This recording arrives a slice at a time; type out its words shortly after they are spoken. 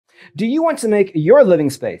Do you want to make your living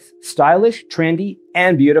space stylish, trendy,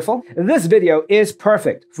 and beautiful? This video is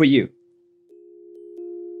perfect for you.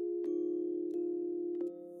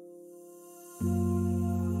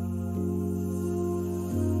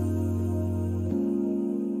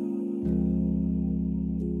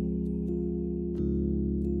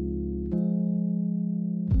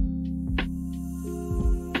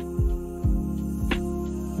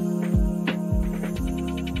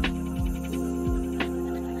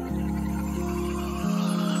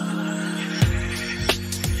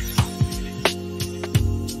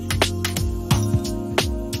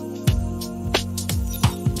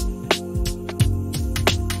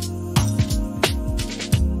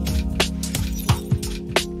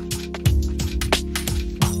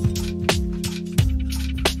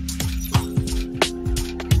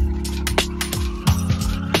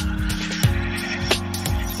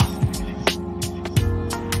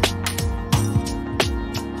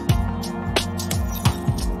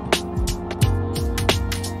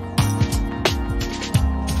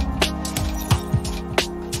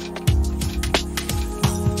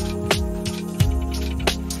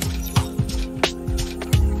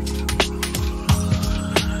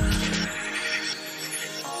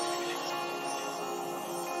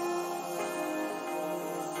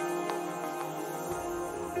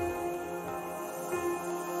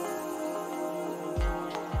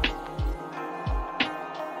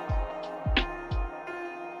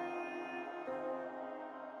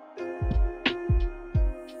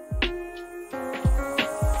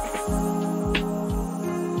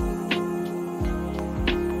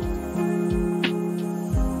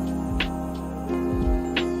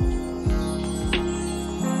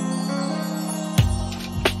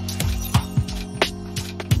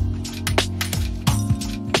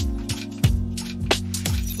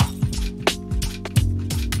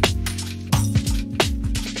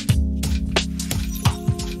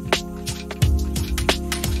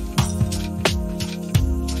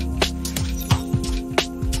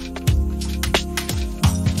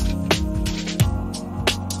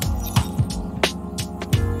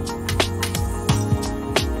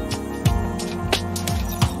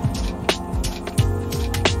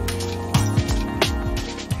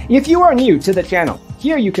 If you are new to the channel,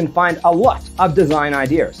 here you can find a lot of design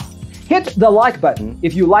ideas. Hit the like button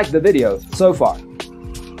if you like the video so far.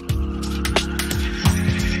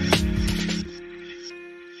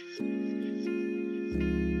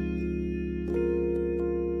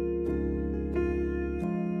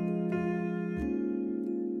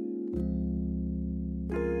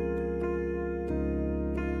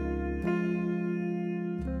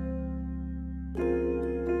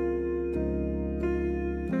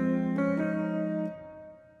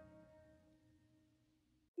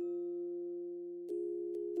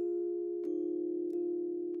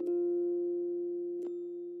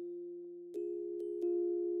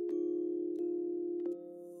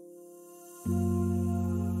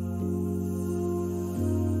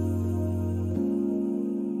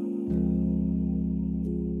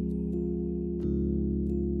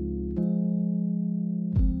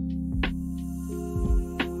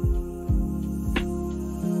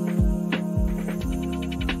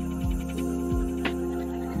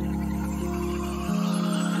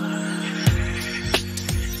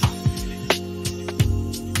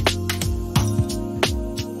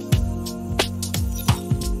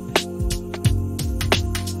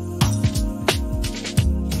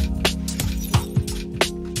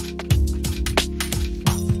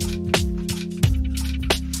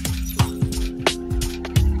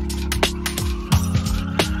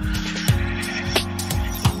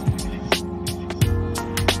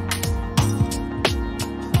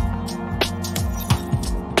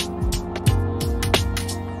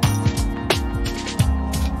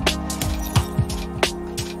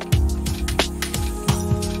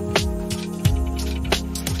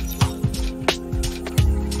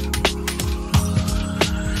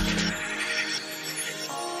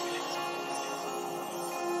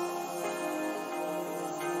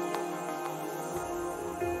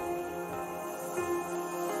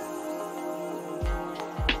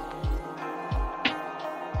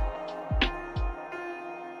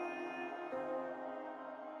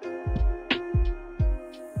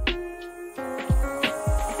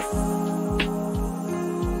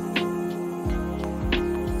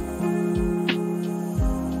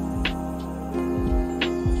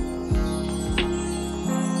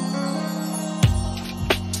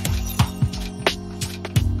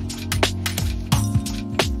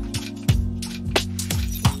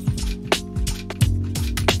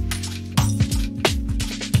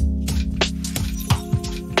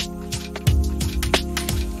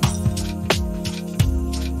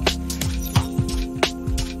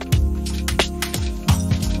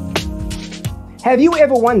 Have you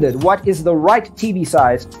ever wondered what is the right TV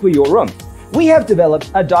size for your room? We have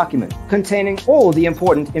developed a document containing all the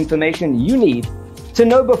important information you need to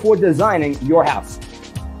know before designing your house.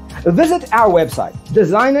 Visit our website,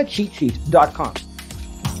 designercheatsheet.com.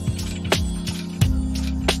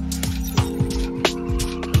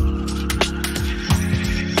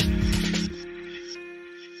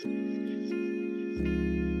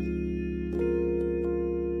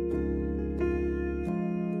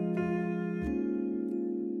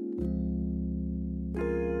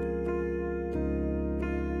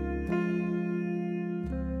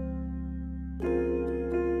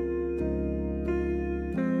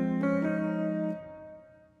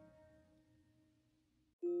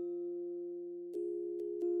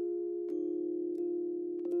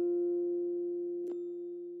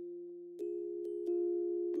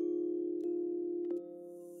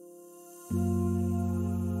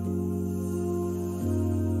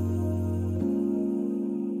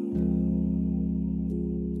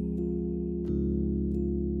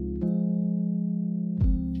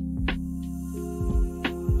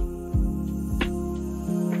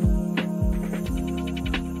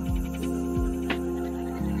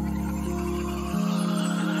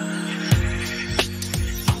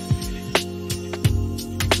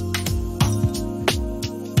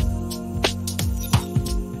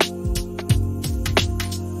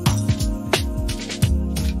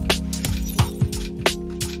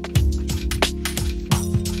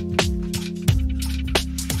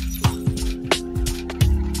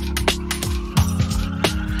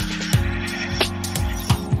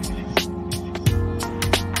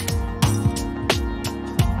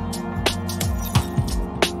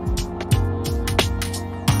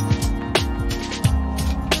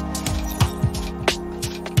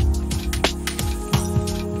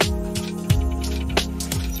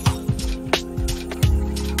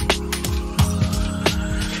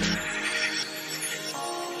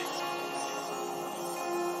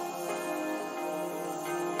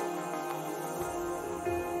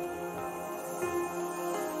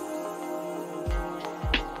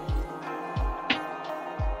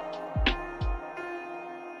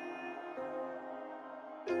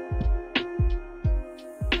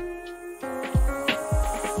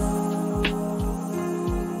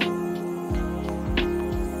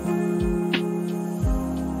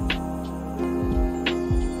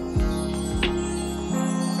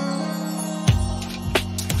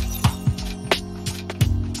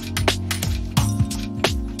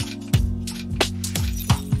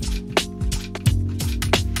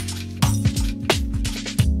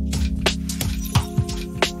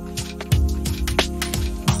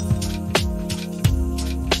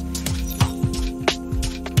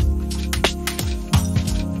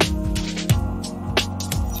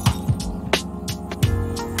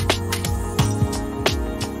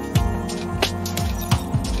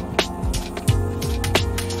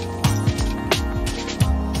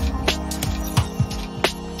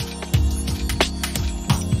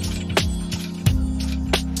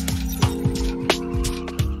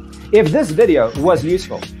 If this video was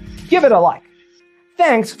useful, give it a like.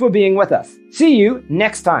 Thanks for being with us. See you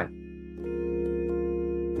next time.